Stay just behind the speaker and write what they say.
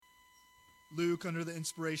Luke, under the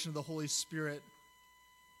inspiration of the Holy Spirit,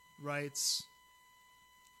 writes,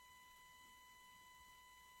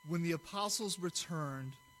 "When the apostles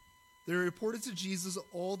returned, they reported to Jesus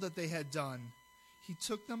all that they had done. He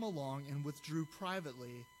took them along and withdrew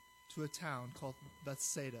privately to a town called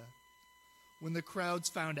Bethsaida. When the crowds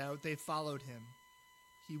found out, they followed him.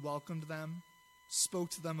 He welcomed them, spoke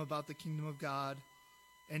to them about the kingdom of God,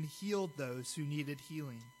 and healed those who needed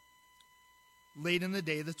healing. Late in the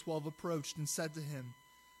day, the 12 approached and said to him,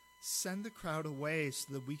 'Send the crowd away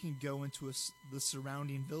so that we can go into the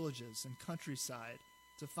surrounding villages and countryside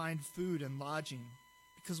to find food and lodging,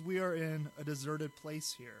 because we are in a deserted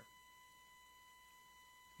place here.'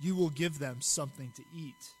 'You will give them something to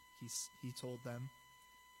eat,' he told them.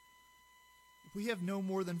 'We have no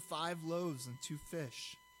more than 5 loaves and 2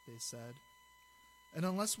 fish,' they said. 'And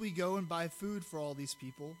unless we go and buy food for all these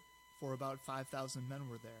people,' for about 5,000 men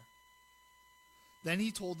were there. Then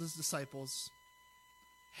he told his disciples,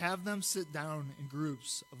 'Have them sit down in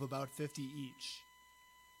groups of about 50 each.'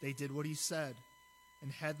 They did what he said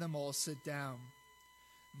and had them all sit down.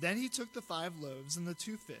 Then he took the 5 loaves and the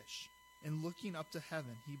 2 fish, and looking up to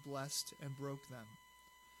heaven, he blessed and broke them.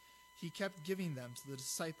 He kept giving them to the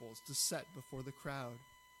disciples to set before the crowd.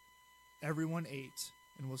 Everyone ate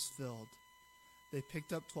and was filled. They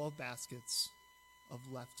picked up 12 baskets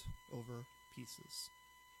of leftover pieces."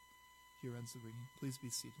 Here ends the reading. Please be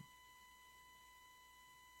seated.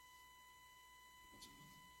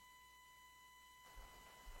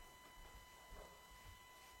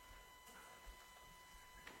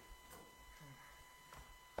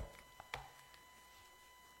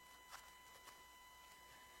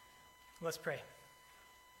 Let's pray.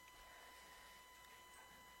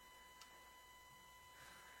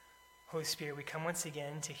 Holy Spirit, we come once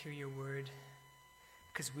again to hear your word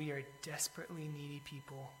because we are desperately needy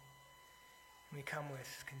people. We come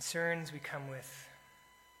with concerns, we come with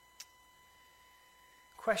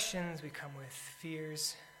questions, we come with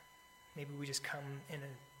fears. Maybe we just come in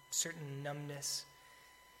a certain numbness.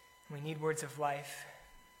 We need words of life.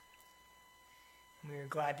 We are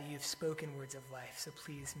glad that you've spoken words of life, so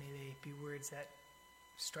please may they be words that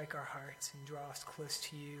strike our hearts and draw us close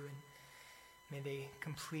to you, and may they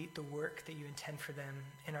complete the work that you intend for them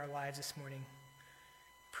in our lives this morning.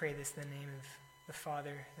 Pray this in the name of the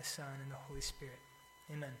Father, the Son, and the Holy Spirit.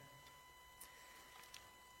 Amen.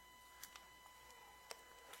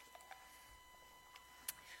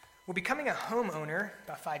 Well, becoming a homeowner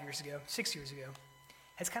about 6 years ago,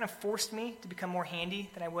 has kind of forced me to become more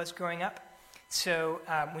handy than I was growing up. So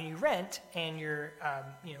when you rent and your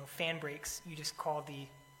fan breaks, you just call the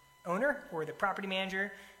owner or the property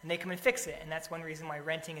manager, and they come and fix it. And that's one reason why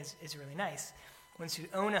renting is really nice. Once you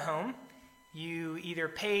own a home, you either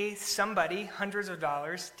pay somebody hundreds of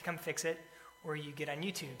dollars to come fix it, or you get on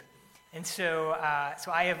YouTube. And so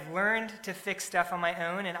I have learned to fix stuff on my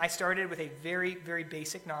own, and I started with a very, very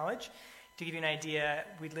basic knowledge. To give you an idea,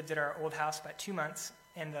 we lived at our old house about 2 months,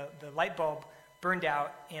 and the light bulb burned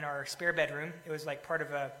out in our spare bedroom. It was like part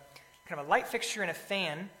of a kind of a light fixture and a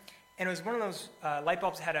fan, and it was one of those light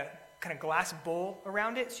bulbs that had a kind of glass bowl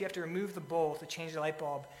around it, so you have to remove the bowl to change the light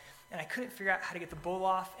bulb. And I couldn't figure out how to get the bowl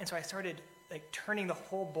off, and so I started turning the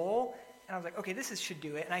whole bowl, and I was like, okay, this should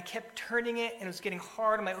do it. And I kept turning it, and it was getting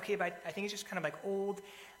hard. I'm like, okay, but I think it's just kind of old.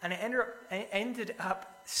 And I ended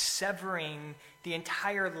up severing the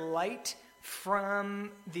entire light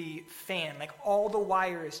from the fan. All the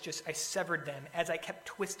wires, I severed them as I kept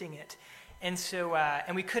twisting it. And so,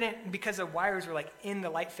 and we couldn't, because the wires were in the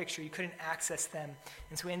light fixture, you couldn't access them.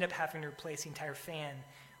 And so we ended up having to replace the entire fan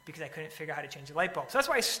because I couldn't figure out how to change the light bulb. So that's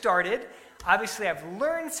why I started. Obviously, I've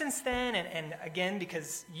learned since then, and again,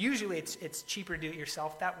 because usually it's cheaper to do it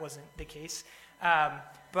yourself. That wasn't the case.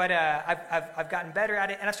 But I've gotten better at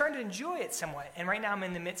it, and I've started to enjoy it somewhat. And right now I'm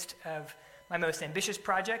in the midst of my most ambitious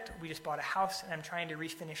project. We just bought a house, and I'm trying to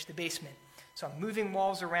refinish the basement. So I'm moving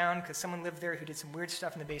walls around because someone lived there who did some weird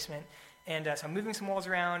stuff in the basement. And so I'm moving some walls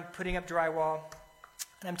around, putting up drywall.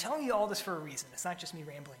 And I'm telling you all this for a reason. It's not just me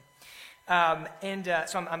rambling. So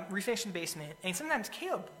I'm refinishing the basement, and sometimes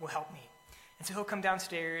Caleb will help me. And so he'll come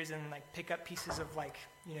downstairs and pick up pieces of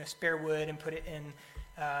spare wood and put it in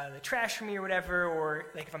the trash for me or whatever. Or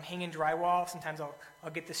if I'm hanging drywall, sometimes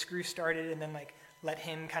I'll get the screw started and then let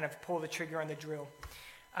him kind of pull the trigger on the drill.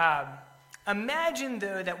 Imagine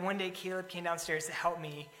though that one day Caleb came downstairs to help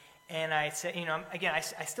me, and I said,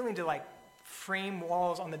 I still need to frame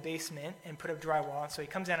walls on the basement and put up drywall. And so he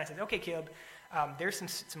comes down and I said, okay, Caleb. There's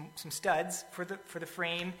some studs for the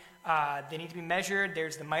frame. They need to be measured.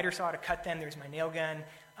 There's the miter saw to cut them. There's my nail gun.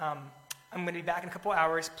 I'm going to be back in a couple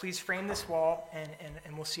hours. Please frame this wall,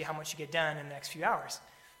 and we'll see how much you get done in the next few hours.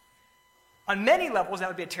 On many levels, that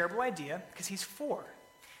would be a terrible idea because he's 4.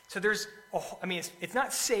 So it's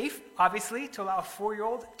not safe, obviously, to allow a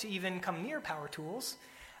 4-year-old to even come near power tools.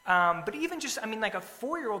 But even just, a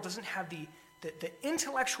 4-year-old doesn't have the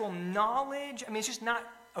intellectual knowledge. It's just not,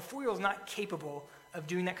 a 4-year-old is not capable of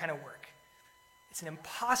doing that kind of work. It's an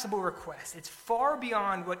impossible request. It's far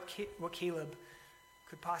beyond what Caleb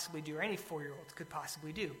could possibly do, or any 4-year-old could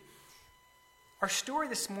possibly do. Our story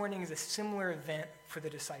this morning is a similar event for the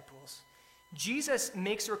disciples. Jesus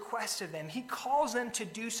makes a request of them. He calls them to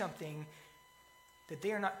do something that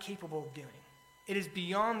they are not capable of doing. It is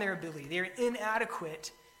beyond their ability. They are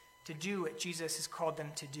inadequate to do what Jesus has called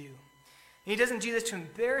them to do. And he doesn't do this to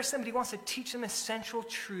embarrass them, but he wants to teach them essential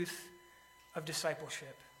truth of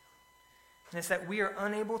discipleship. And it's that we are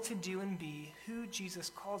unable to do and be who Jesus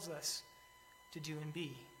calls us to do and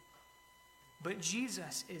be. But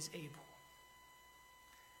Jesus is able.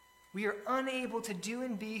 We are unable to do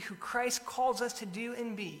and be who Christ calls us to do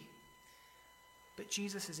and be. But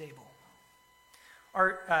Jesus is able.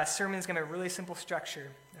 Our sermon is going to have a really simple structure.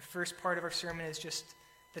 The first part of our sermon is just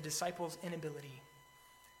the disciples' inability.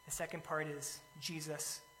 The second part is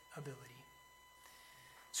Jesus' ability.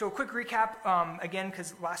 So a quick recap, again,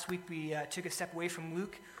 because last week we took a step away from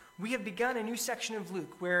Luke. We have begun a new section of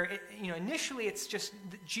Luke where, initially it's just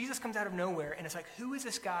Jesus comes out of nowhere, and it's like, who is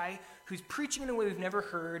this guy who's preaching in a way we've never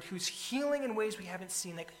heard, who's healing in ways we haven't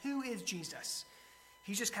seen? Like, who is Jesus?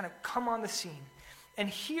 He's just kind of come on the scene. And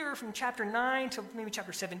here, from chapter 9 to maybe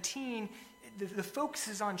chapter 17, the focus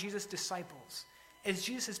is on Jesus' disciples, as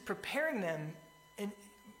Jesus is preparing them, and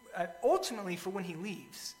ultimately for when he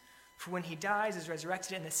leaves, for when he dies, is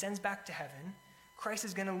resurrected, and ascends back to heaven. Christ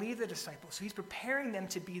is going to leave the disciples, so he's preparing them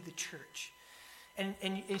to be the church. And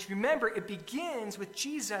if you remember, it begins with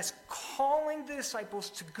Jesus calling the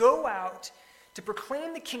disciples to go out to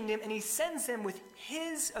proclaim the kingdom, and he sends them with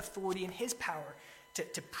his authority and his power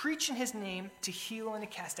to preach in his name, to heal and to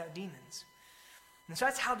cast out demons. And so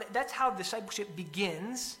that's how discipleship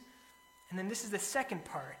begins. And then this is the second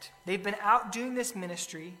part. They've been out doing this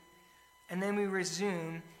ministry, and then we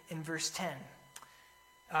resume in verse 10.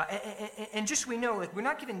 And just so we know, we're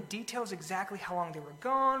not given details exactly how long they were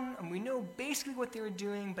gone, and we know basically what they were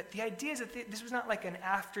doing, but the idea is that this was not like an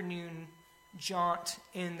afternoon jaunt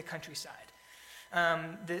in the countryside.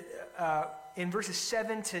 In verses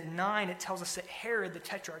 7 to 9, it tells us that Herod, the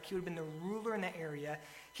tetrarch, he would have been the ruler in that area.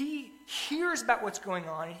 He hears about what's going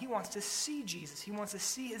on, and he wants to see Jesus. He wants to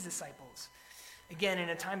see his disciples. Again, in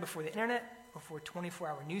a time before the internet, before a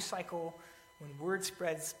 24-hour news cycle, when word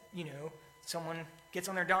spreads, someone gets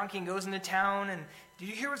on their donkey and goes into town, and did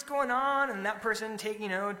you hear what's going on? And that person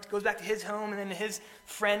goes back to his home, and then his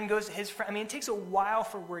friend goes to his friend. It takes a while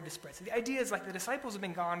for word to spread. So the idea is the disciples have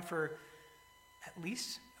been gone for at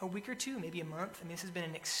least a week or two, maybe a month. This has been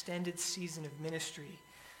an extended season of ministry.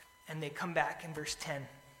 And they come back in verse 10.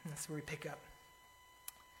 That's where we pick up.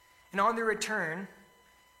 And on their return,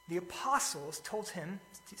 the apostles told him,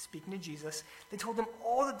 speaking to Jesus, they told him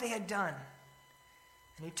all that they had done.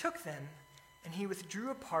 And he took them, and he withdrew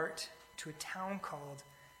apart to a town called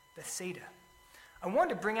Bethsaida. I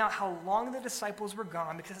wanted to bring out how long the disciples were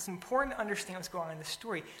gone because it's important to understand what's going on in this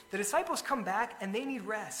story. The disciples come back, and they need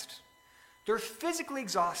rest. They're physically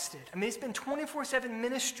exhausted. It's been 24/7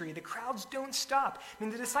 ministry. The crowds don't stop.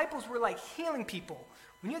 The disciples were healing people.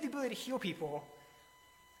 When you have the ability to heal people,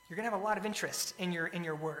 you're going to have a lot of interest in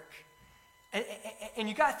your work. And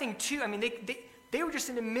you got to think, too, they were just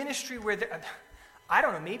in a ministry where, I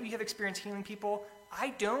don't know, maybe you have experience healing people. I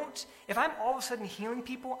don't. If I'm all of a sudden healing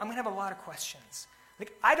people, I'm going to have a lot of questions.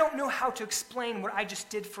 I don't know how to explain what I just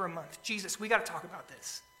did for a month. Jesus, we got to talk about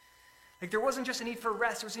this. There wasn't just a need for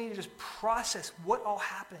rest. There was a need to just process what all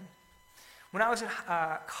happened. When I was in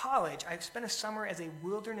college, I spent a summer as a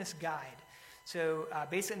wilderness guide. So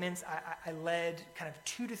basically it means I led kind of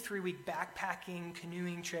 2 to 3 week backpacking,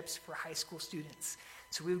 canoeing trips for high school students.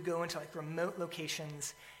 So we would go into remote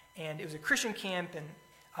locations, and it was a Christian camp, and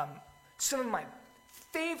some of my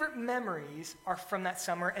favorite memories are from that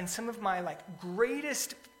summer, and some of my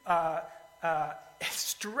greatest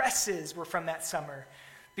stresses were from that summer.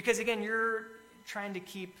 Because again, you're trying to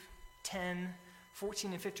keep 10,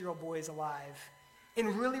 14, and 50-year-old boys alive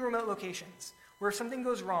in really remote locations where if something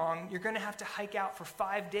goes wrong, you're going to have to hike out for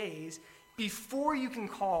 5 days before you can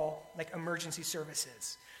call emergency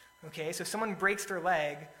services. Okay, so if someone breaks their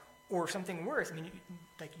leg or something worse,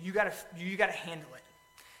 you got to handle it.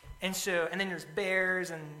 And then there's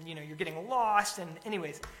bears, and you're getting lost, and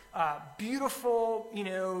anyways, beautiful,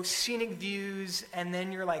 scenic views, and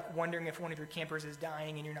then you're wondering if one of your campers is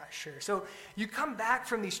dying and you're not sure. So you come back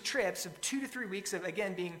from these trips of 2 to 3 weeks of,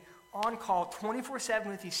 again, being on call 24/7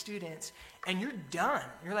 with these students, and you're done.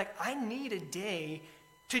 You're like, I need a day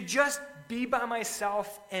to just be by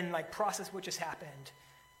myself and like process what just happened.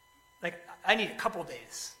 Like, I need a couple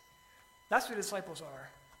days. That's what disciples are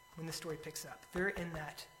when the story picks up. They're in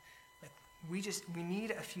that. Like, we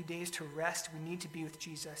need a few days to rest. We need to be with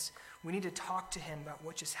Jesus. We need to talk to him about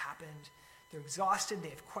what just happened. They're exhausted. They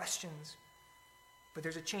have questions. But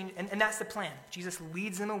there's a change, and that's the plan. Jesus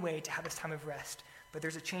leads them away to have this time of rest. But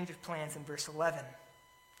there's a change of plans in verse 11.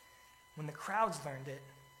 When the crowds learned it,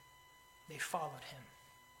 they followed him.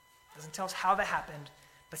 It doesn't tell us how that happened,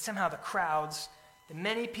 but somehow the crowds, the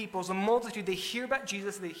many peoples, the multitude, they hear about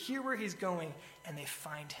Jesus, they hear where he's going, and they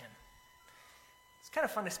find him. It's kind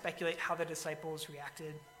of fun to speculate how the disciples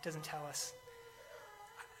reacted. It doesn't tell us.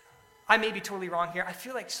 I may be totally wrong here. I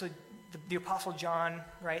feel like the Apostle John,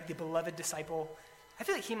 right, the beloved disciple, I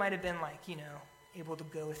feel like he might have been like, able to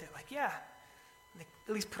go with it. Like, yeah, like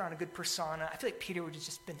at least put on a good persona. I feel like Peter would have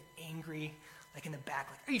just been angry, like in the back,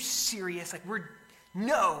 like, are you serious? Like,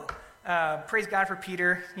 no. Praise God for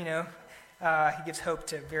Peter, he gives hope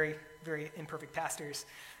to very, very imperfect pastors.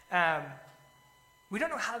 We don't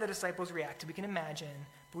know how the disciples reacted. We can imagine,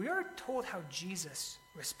 but we are told how Jesus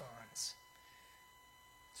responds.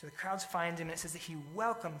 So the crowds find him, and it says that he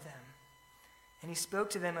welcomed them, and he spoke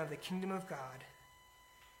to them of the kingdom of God,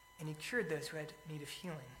 and he cured those who had need of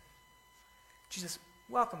healing. Jesus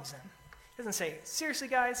welcomes them. He doesn't say, seriously,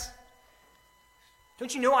 guys,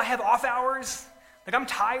 don't you know I have off hours? Like, I'm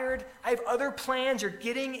tired. I have other plans. You're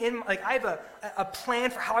getting in. Like, I have a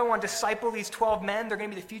plan for how I want to disciple these 12 men. They're going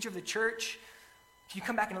to be the future of the church. Can you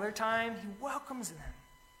come back another time? He welcomes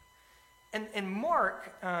them. And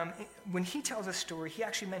Mark, when he tells a story, he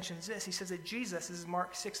actually mentions this. He says that Jesus, this is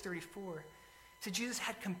Mark 6:34, he said Jesus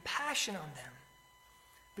had compassion on them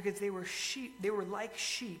because they were sheep. They were like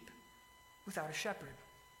sheep without a shepherd.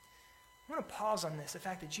 I want to pause on this, the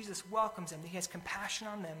fact that Jesus welcomes them, that he has compassion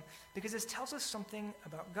on them, because this tells us something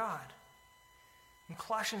about God. In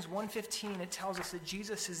Colossians 1:15, it tells us that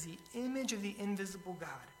Jesus is the image of the invisible God.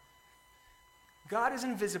 God is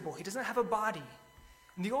invisible. He doesn't have a body.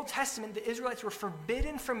 In the Old Testament, the Israelites were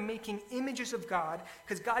forbidden from making images of God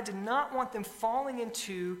because God did not want them falling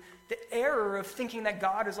into the error of thinking that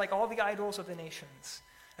God is like all the idols of the nations.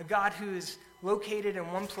 A God who is located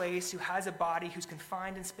in one place, who has a body, who's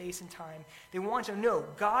confined in space and time. They want to know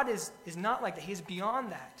God is not like that. He is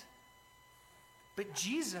beyond that. But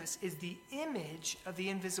Jesus is the image of the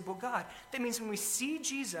invisible God. That means when we see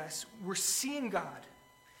Jesus, we're seeing God.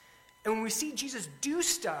 And when we see Jesus do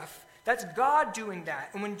stuff, that's God doing that.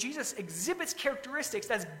 And when Jesus exhibits characteristics,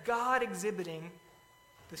 that's God exhibiting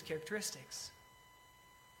those characteristics.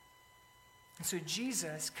 And so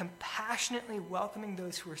Jesus, compassionately welcoming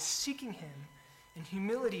those who are seeking him in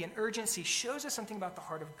humility and urgency, shows us something about the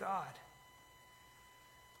heart of God.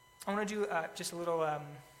 I want to do just a little,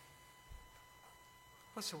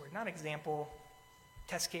 what's the word? Not example,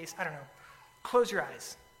 test case, I don't know. Close your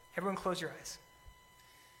eyes. Everyone close your eyes.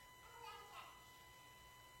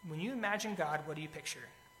 When you imagine God, what do you picture?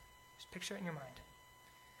 Just picture it in your mind.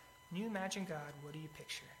 When you imagine God, what do you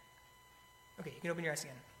picture? Okay, you can open your eyes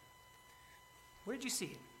again. What did you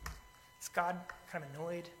see? Is God kind of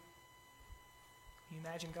annoyed? You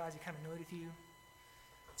imagine God, is he kind of annoyed with you?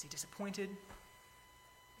 Is he disappointed?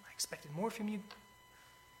 I expected more from you.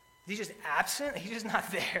 Is he just absent? He's just not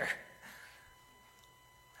there.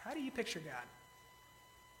 How do you picture God?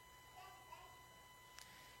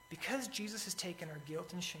 Because Jesus has taken our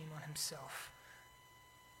guilt and shame on himself,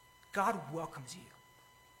 God welcomes you.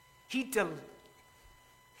 He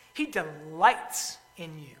delights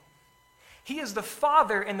in you. He is the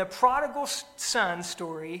father in the prodigal son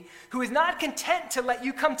story who is not content to let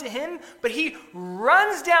you come to him, but he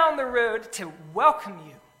runs down the road to welcome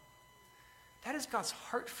you. That is God's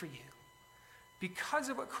heart for you because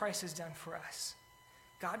of what Christ has done for us.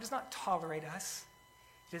 God does not tolerate us.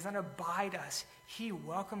 He does not abide us. He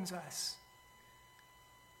welcomes us.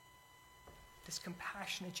 This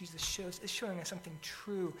compassion that Jesus shows is showing us something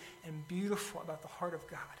true and beautiful about the heart of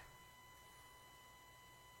God.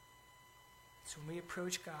 So when we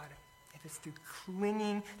approach God, if it's through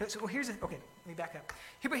clinging, let me back up.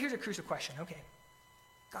 Here's a crucial question. Okay,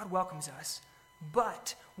 God welcomes us,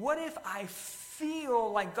 but what if I feel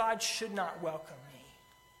like God should not welcome me?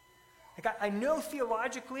 Like I know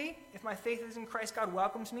theologically, if my faith is in Christ, God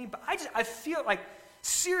welcomes me, but I feel like,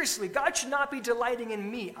 seriously, God should not be delighting in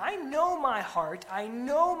me. I know my heart. I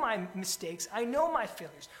know my mistakes. I know my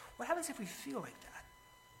failures. What happens if we feel like that?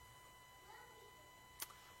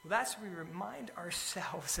 Well, that's where we remind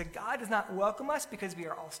ourselves that God does not welcome us because we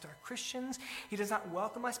are all-star Christians. He does not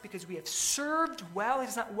welcome us because we have served well. He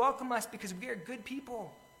does not welcome us because we are good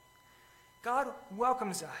people. God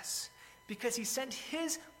welcomes us because he sent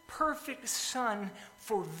his perfect Son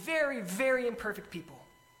for very, very imperfect people.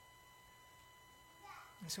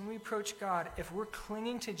 And so when we approach God, if we're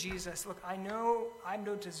clinging to Jesus, look, I know I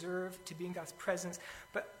don't deserve to be in God's presence,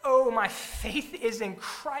 but oh, my faith is in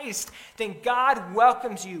Christ, then God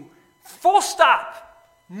welcomes you. Full stop.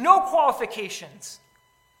 No qualifications.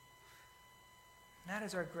 And that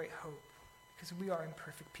is our great hope, because we are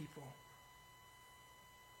imperfect people.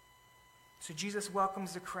 So Jesus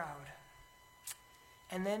welcomes the crowd.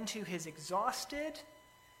 And then to his exhausted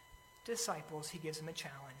disciples, he gives them a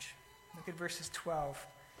challenge. Look at verses 12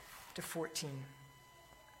 to 14.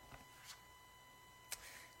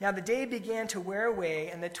 Now the day began to wear away,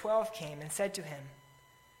 and the 12 came and said to him,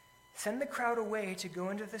 "Send the crowd away to go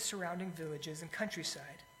into the surrounding villages and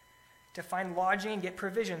countryside, to find lodging and get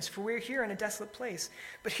provisions, for we are here in a desolate place."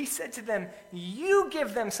 But he said to them, "You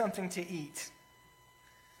give them something to eat."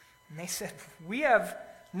 And they said, "We have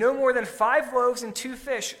no more than 5 loaves and 2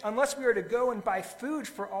 fish, unless we are to go and buy food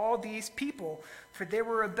for all these people." For there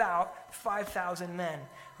were about 5,000 men.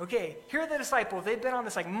 Okay, here are the disciples. They've been on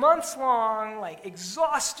this months-long,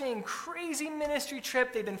 exhausting, crazy ministry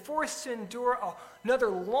trip. They've been forced to endure another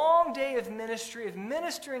long day of ministry, of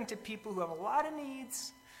ministering to people who have a lot of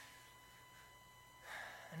needs.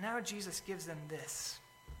 And now Jesus gives them this.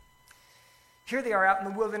 Here they are out in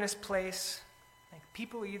the wilderness place.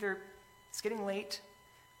 People it's getting late.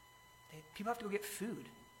 People have to go get food.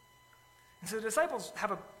 And so the disciples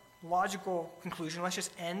have a logical conclusion. Let's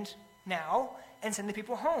just end now and send the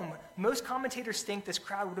people home. Most commentators think this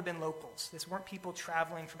crowd would have been locals. This weren't people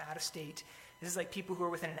traveling from out of state. This is people who are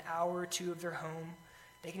within an hour or two of their home.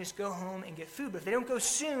 They can just go home and get food. But if they don't go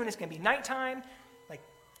soon, it's going to be nighttime.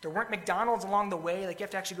 There weren't McDonald's along the way. You have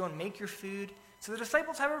to actually go and make your food. So the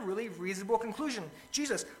disciples have a really reasonable conclusion.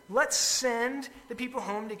 Jesus, let's send the people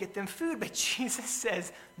home to get them food. But Jesus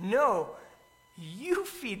says, no, you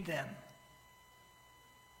feed them.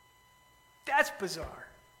 That's bizarre.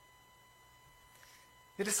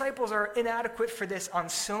 The disciples are inadequate for this on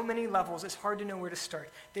so many levels, it's hard to know where to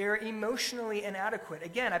start. They are emotionally inadequate.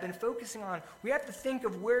 Again, I've been focusing on, we have to think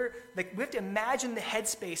of we have to imagine the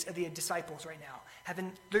headspace of the disciples right now.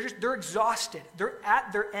 They're exhausted. They're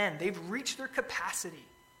at their end. They've reached their capacity.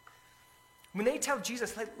 When they tell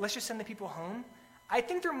Jesus, let's just send the people home, I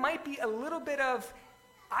think there might be a little bit of,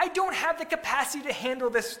 I don't have the capacity to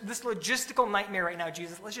handle this logistical nightmare right now,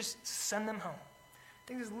 Jesus. Let's just send them home. I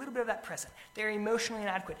think there's a little bit of that present. They're emotionally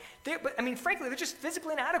inadequate. Frankly, they're just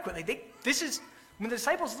physically inadequate. When the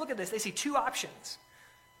disciples look at this, they see 2 options.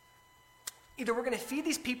 Either we're going to feed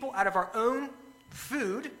these people out of our own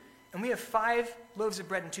food, and we have 5 loaves of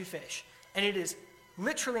bread and 2 fish, and it is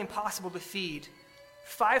literally impossible to feed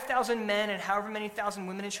 5,000 men and however many thousand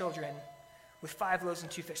women and children with 5 loaves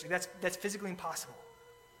and 2 fish. That's physically impossible.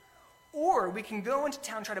 Or we can go into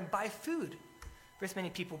town and try to buy food for as many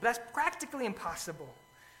people, but that's practically impossible.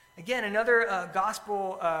 Again, another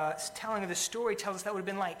gospel telling of the story tells us that would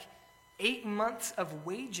have been 8 months of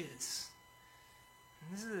wages.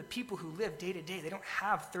 And this is the people who live day to day. They don't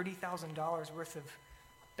have $30,000 worth of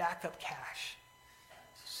backup cash.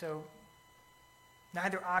 So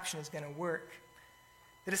neither option is going to work.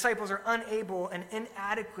 The disciples are unable and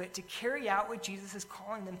inadequate to carry out what Jesus is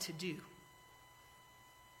calling them to do.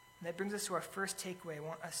 And that brings us to our first takeaway I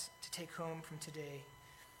want us to take home from today,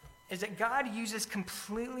 is that God uses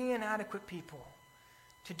completely inadequate people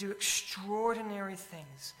to do extraordinary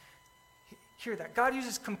things. Hear that. God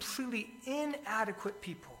uses completely inadequate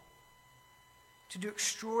people to do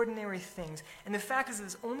extraordinary things. And the fact is that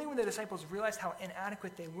it's only when the disciples realized how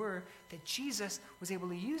inadequate they were that Jesus was able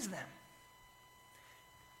to use them.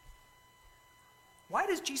 Why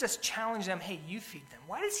does Jesus challenge them, hey, you feed them?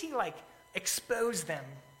 Why does he expose them?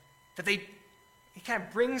 That he kind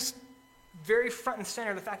of brings very front and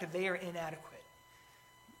center the fact that they are inadequate.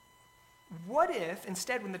 What if,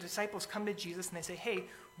 instead, when the disciples come to Jesus and they say, hey,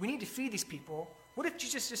 we need to feed these people, what if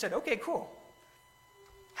Jesus just said, okay, cool.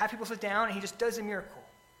 Have people sit down and he just does a miracle?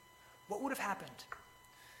 What would have happened?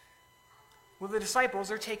 Well, the disciples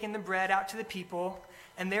are taking the bread out to the people,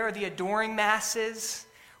 and there are the adoring masses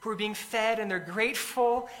who are being fed, and they're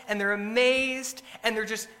grateful, and they're amazed, and they're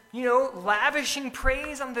just, lavishing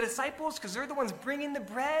praise on the disciples because they're the ones bringing the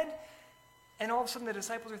bread. And all of a sudden the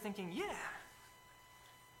disciples are thinking,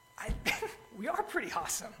 we are pretty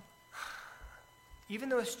awesome. Even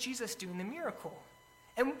though it's Jesus doing the miracle.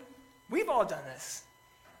 And we've all done this.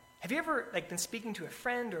 Have you ever been speaking to a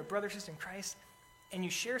friend or a brother or sister in Christ, and you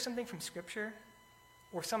share something from Scripture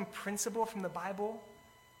or some principle from the Bible,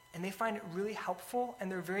 and they find it really helpful,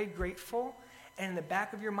 and they're very grateful, and in the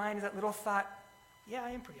back of your mind is that little thought, yeah,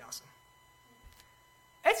 I am pretty awesome.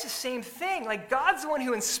 It's the same thing. Like, God's the one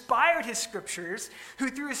who inspired his Scriptures, who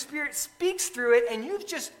through his Spirit speaks through it, and you've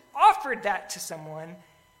just offered that to someone.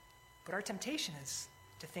 But our temptation is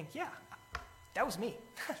to think, yeah, that was me.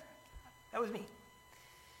 That was me.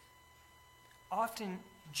 Often,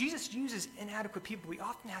 Jesus uses inadequate people. He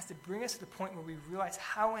often has to bring us to the point where we realize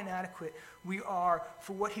how inadequate we are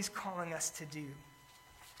for what he's calling us to do.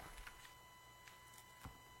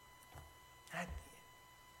 And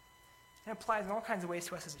it applies in all kinds of ways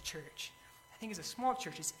to us as a church. I think as a small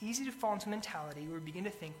church, it's easy to fall into a mentality where we begin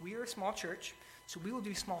to think we are a small church, so we will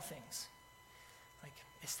do small things. Like,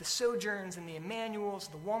 it's the Sojourns and the Emmanuels,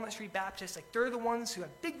 the Walnut Street Baptists, like, they're the ones who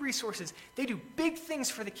have big resources. They do big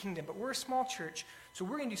things for the kingdom, but we're a small church, so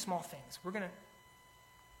we're going to do small things. But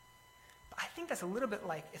I think that's a little bit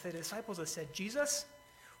like if the disciples had said, Jesus,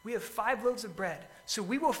 we have 5 loaves of bread, so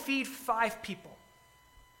we will feed 5 people.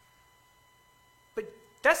 But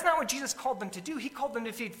that's not what Jesus called them to do. He called them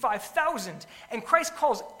to feed 5,000. And Christ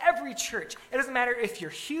calls every church. It doesn't matter if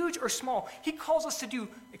you're huge or small. He calls us to do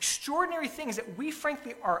extraordinary things that we,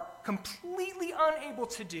 frankly, are completely unable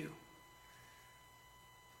to do.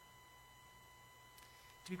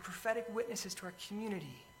 To be prophetic witnesses to our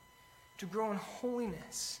community. To grow in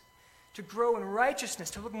holiness. To grow in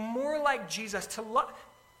righteousness. To look more like Jesus.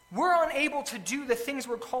 We're unable to do the things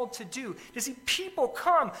we're called to do. To see people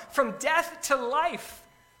come from death to life.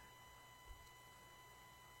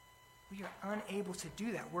 We are unable to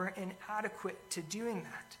do that. We're inadequate to doing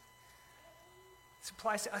that. This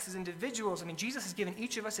applies to us as individuals. I mean, Jesus has given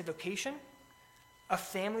each of us a vocation, a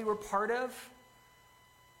family we're part of.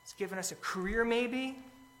 He's given us a career maybe,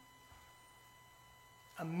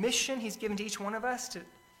 a mission he's given to each one of us to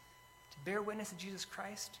bear witness to Jesus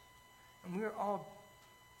Christ. And we are all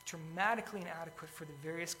dramatically inadequate for the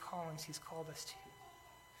various callings he's called us to.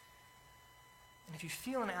 And if you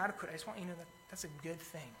feel inadequate, I just want you to know that that's a good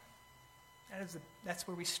thing. That's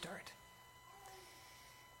where we start.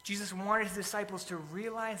 Jesus wanted his disciples to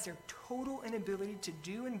realize their total inability to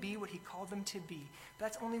do and be what he called them to be. But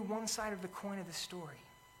that's only one side of the coin of the story.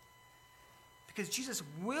 Because Jesus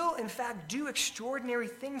will, in fact, do extraordinary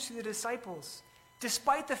things to the disciples,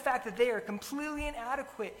 despite the fact that they are completely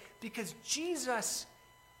inadequate, because Jesus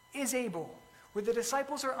is able. Where the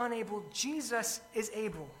disciples are unable, Jesus is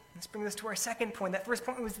able. Let's bring this to our second point. That first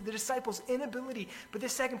point was the disciples' inability, but the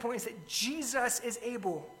second point is that Jesus is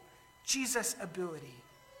able. Jesus' ability.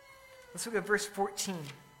 Let's look at verse 14.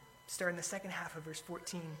 Start in the second half of verse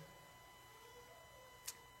 14.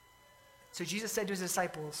 So Jesus said to his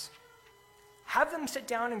disciples, "Have them sit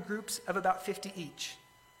down in groups of about 50 each."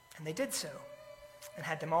 And they did so, and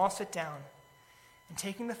had them all sit down. And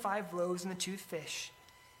taking the 5 loaves and the 2 fish,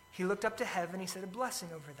 he looked up to heaven, he said a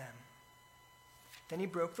blessing over them. Then he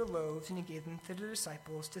broke the loaves, and he gave them to the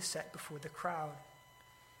disciples to set before the crowd.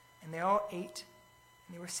 And they all ate,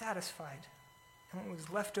 and they were satisfied. And what was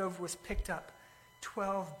left over was picked up,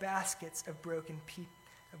 12 baskets of broken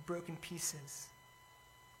pieces.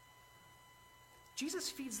 Jesus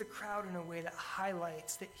feeds the crowd in a way that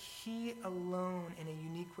highlights that he alone, in a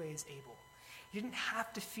unique way, is able. He didn't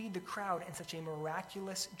have to feed the crowd in such a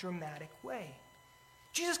miraculous, dramatic way.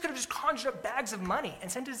 Jesus could have just conjured up bags of money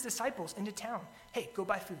and sent his disciples into town. Hey, go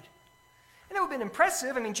buy food. And that would have been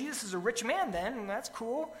impressive. I mean, Jesus is a rich man then, and that's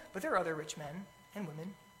cool. But there are other rich men and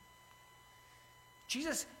women.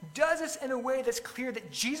 Jesus does this in a way that's clear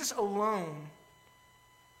that Jesus alone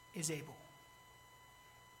is able.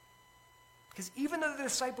 Because even though the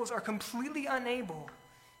disciples are completely unable,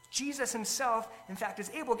 Jesus himself, in fact, is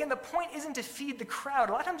able. Again, the point isn't to feed the crowd.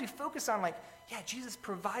 A lot of times we focus on Jesus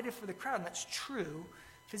provided for the crowd, and that's true.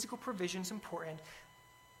 Physical provision is important.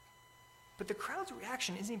 But the crowd's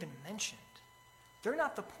reaction isn't even mentioned. They're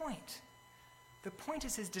not the point. The point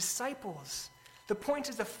is his disciples. The point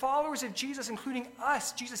is the followers of Jesus, including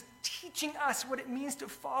us, Jesus teaching us what it means to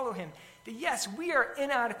follow him. That yes, we are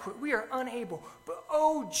inadequate, we are unable, but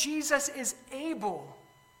Jesus is able.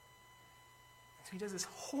 So he does this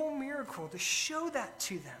whole miracle to show that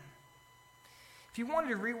to them. If you wanted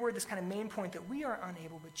to reword this kind of main point that we are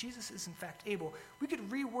unable, but Jesus is in fact able, we could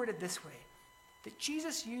reword it this way, that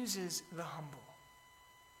Jesus uses the humble.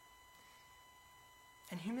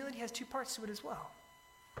 And humility has 2 parts to it as well.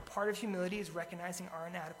 Part of humility is recognizing our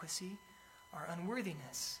inadequacy, our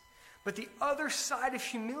unworthiness. But the other side of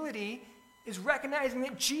humility is recognizing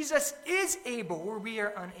that Jesus is able where we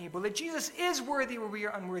are unable, that Jesus is worthy where we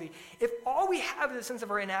are unworthy. If all we have is a sense of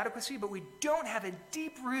our inadequacy, but we don't have a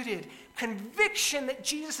deep-rooted conviction that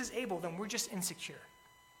Jesus is able, then we're just insecure.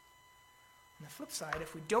 On the flip side,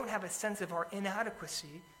 if we don't have a sense of our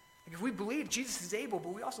inadequacy, like if we believe Jesus is able,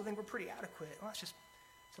 but we also think we're pretty adequate, well, it's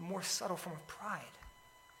a more subtle form of pride.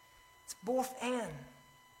 It's both and.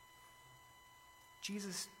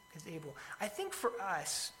 Jesus is able. I think for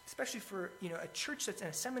us, especially for a church that's in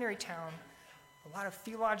a seminary town, a lot of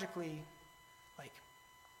theologically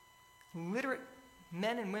literate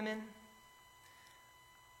men and women,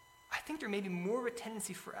 I think there may be more of a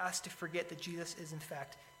tendency for us to forget that Jesus is in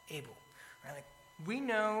fact able. Right? We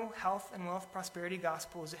know health and wealth, prosperity,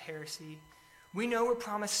 gospel is a heresy. We know we're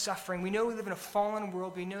promised suffering. We know we live in a fallen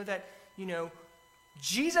world. We know that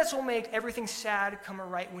Jesus will make everything sad come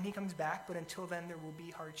right when he comes back, but until then there will be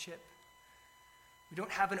hardship. We don't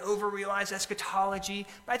have an over-realized eschatology,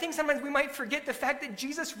 but I think sometimes we might forget the fact that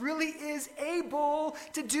Jesus really is able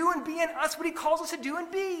to do and be in us what he calls us to do and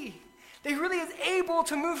be. That he really is able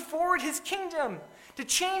to move forward his kingdom, to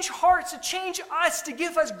change hearts, to change us, to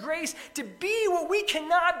give us grace, to be what we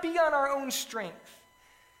cannot be on our own strength.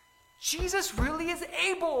 Jesus really is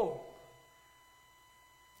able.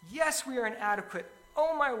 Yes, we are inadequate.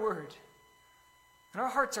 Oh, my word. And our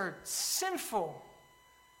hearts are sinful.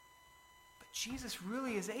 But Jesus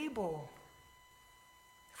really is able.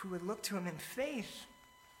 If we would look to him in faith.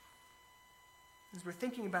 As we're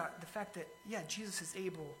thinking about the fact that, Jesus is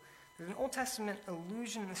able. There's an Old Testament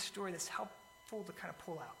allusion in the story that's helpful to kind of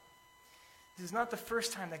pull out. This is not the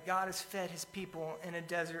first time that God has fed his people in a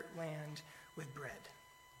desert land with bread.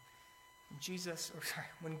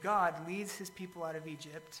 When God leads his people out of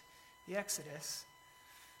Egypt, the Exodus,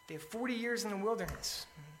 they have 40 years in the wilderness.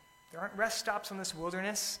 There aren't rest stops on this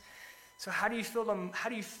wilderness. So how do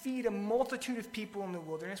you feed a multitude of people in the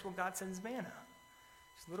wilderness? Well, God sends manna.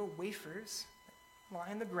 There's little wafers that lie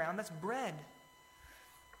on the ground. That's bread.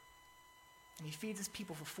 And he feeds his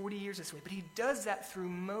people for 40 years this way. But he does that through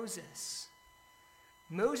Moses.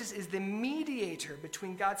 Moses is the mediator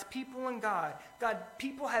between God's people and God.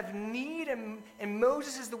 People have need, and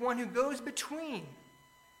Moses is the one who goes between.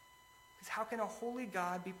 Because how can a holy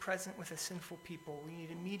God be present with a sinful people? We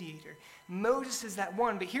need a mediator. Moses is that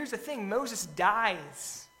one, but here's the thing, Moses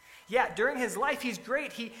dies. Yeah, during his life, he's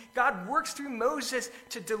great. God works through Moses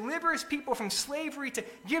to deliver his people from slavery, to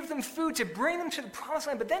give them food, to bring them to the promised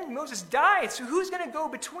land. But then Moses dies, so who's going to go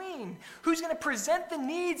between? Who's going to present the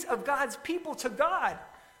needs of God's people to God?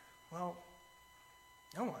 Well,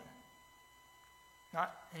 no one.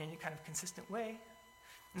 Not in any kind of consistent way.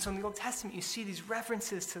 And so in the Old Testament, you see these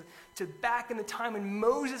references to back in the time when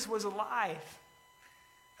Moses was alive.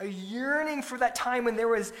 A yearning for that time when there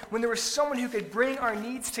was someone who could bring our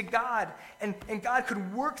needs to God and God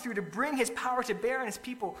could work through to bring his power to bear on his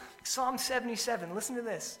people. Psalm 77, listen to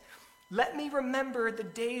this. Let me remember the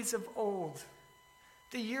days of old,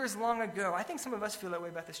 the years long ago. I think some of us feel that way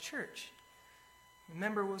about this church.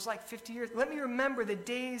 Remember, it was like 50 years. Let me remember the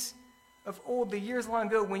days of old, the years long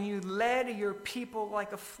ago, when you led your people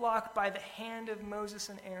like a flock by the hand of Moses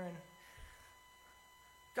and Aaron.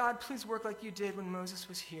 God, please work like you did when Moses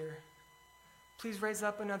was here. Please raise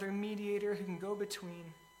up another mediator who can go between,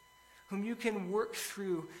 whom you can work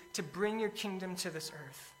through to bring your kingdom to this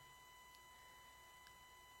earth.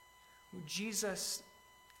 Jesus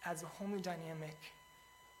adds a whole new dynamic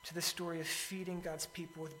to the story of feeding God's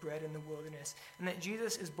people with bread in the wilderness, and that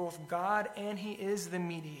Jesus is both God and he is the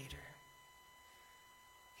mediator.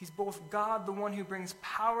 He's both God, the one who brings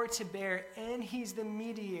power to bear, and he's the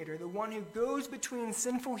mediator, the one who goes between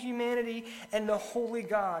sinful humanity and the holy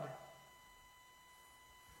God.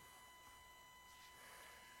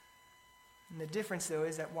 And the difference, though,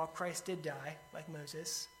 is that while Christ did die, like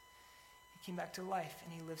Moses, he came back to life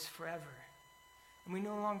and he lives forever. And we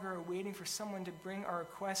no longer are waiting for someone to bring our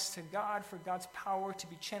requests to God for God's power to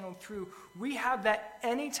be channeled through. We have that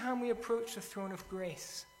anytime we approach the throne of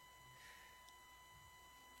grace.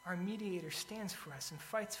 Our mediator stands for us and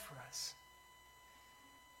fights for us.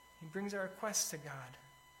 He brings our requests to God.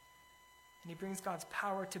 And he brings God's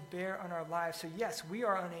power to bear on our lives. So yes, we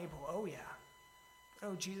are unable. Oh yeah. But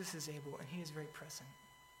oh, Jesus is able and he is very present.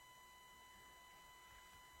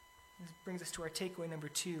 This brings us to our takeaway number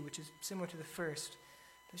 2, which is similar to the first.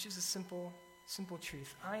 It's just a simple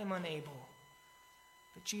truth. I am unable,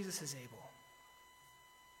 but Jesus is able.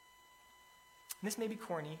 And this may be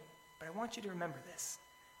corny, but I want you to remember this.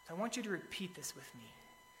 I want you to repeat this with me.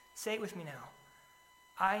 Say it with me now.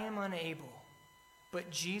 I am unable, but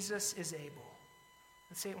Jesus is able.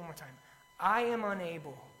 Let's say it one more time. I am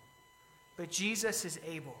unable, but Jesus is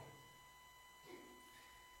able.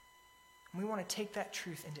 And we want to take that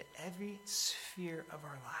truth into every sphere of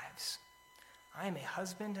our lives. I am a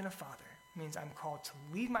husband and a father. It means I'm called to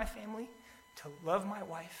lead my family, to love my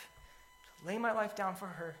wife, to lay my life down for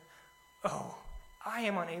her. Oh, I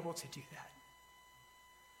am unable to do that.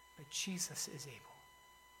 But Jesus is able.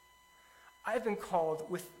 I've been called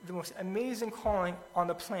with the most amazing calling on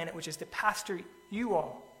the planet, which is to pastor you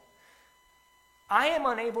all. I am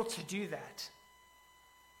unable to do that,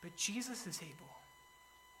 but Jesus is able.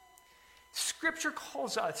 Scripture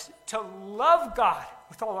calls us to love God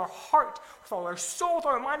with all our heart, with all our soul, with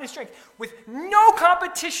all our mind and strength, with no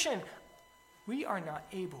competition. We are not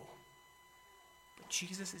able, but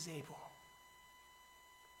Jesus is able.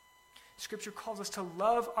 Scripture calls us to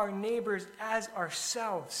love our neighbors as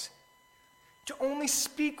ourselves, to only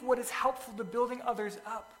speak what is helpful to building others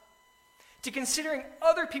up, to considering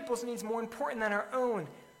other people's needs more important than our own.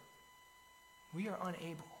 We are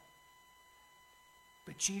unable,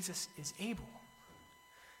 but Jesus is able.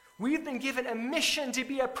 We've been given a mission to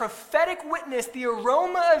be a prophetic witness, the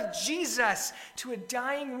aroma of Jesus to a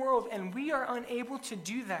dying world, and we are unable to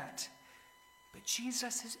do that. But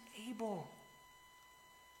Jesus is able.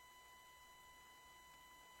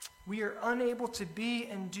 We are unable to be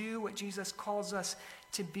and do what Jesus calls us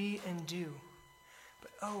to be and do.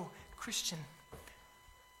 But oh, Christian,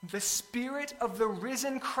 the Spirit of the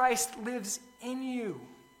risen Christ lives in you.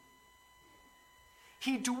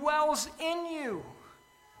 He dwells in you.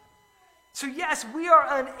 So yes, we are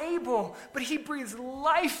unable, but he breathes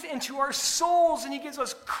life into our souls, and he gives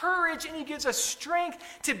us courage, and he gives us strength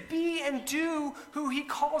to be and do who he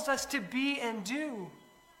calls us to be and do.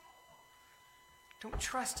 Don't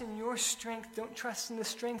trust in your strength. Don't trust in the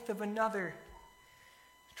strength of another.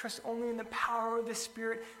 Trust only in the power of the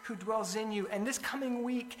Spirit who dwells in you. And this coming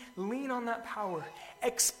week, lean on that power.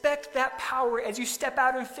 Expect that power as you step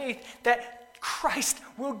out in faith, that Christ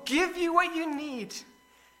will give you what you need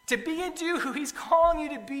to be and do who he's calling you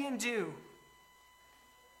to be and do.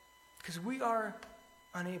 Because we are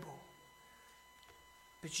unable,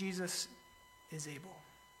 but Jesus is able.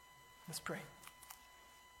 Let's pray.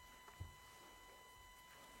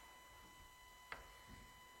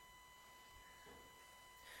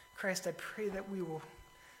 Christ, I pray that we will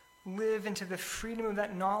live into the freedom of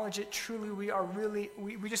that knowledge that truly we are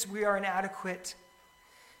inadequate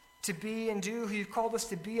to be and do who you've called us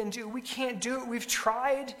to be and do. We can't do it. We've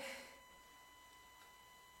tried.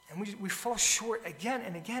 And we fall short again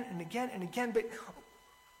and again and again and again. But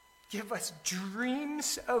give us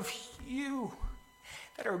dreams of you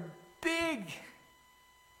that are big.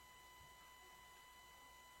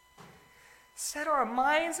 Set our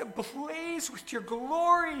minds ablaze with your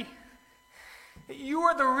glory. That you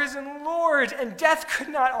are the risen Lord, and death could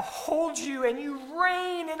not hold you, and you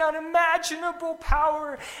reign in unimaginable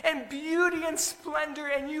power and beauty and splendor,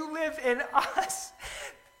 and you live in us.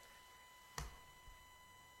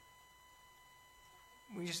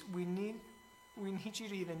 We need you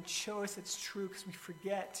to even show us it's true, because we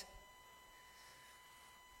forget.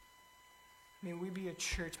 May we be a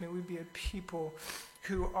church, may we be a people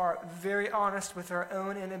who are very honest with our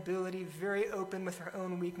own inability, very open with our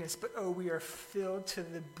own weakness, but we are filled to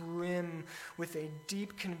the brim with a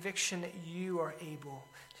deep conviction that you are able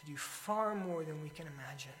to do far more than we can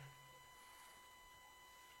imagine.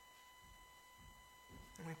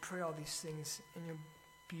 And we pray all these things in your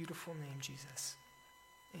beautiful name, Jesus.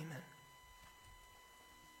 Amen.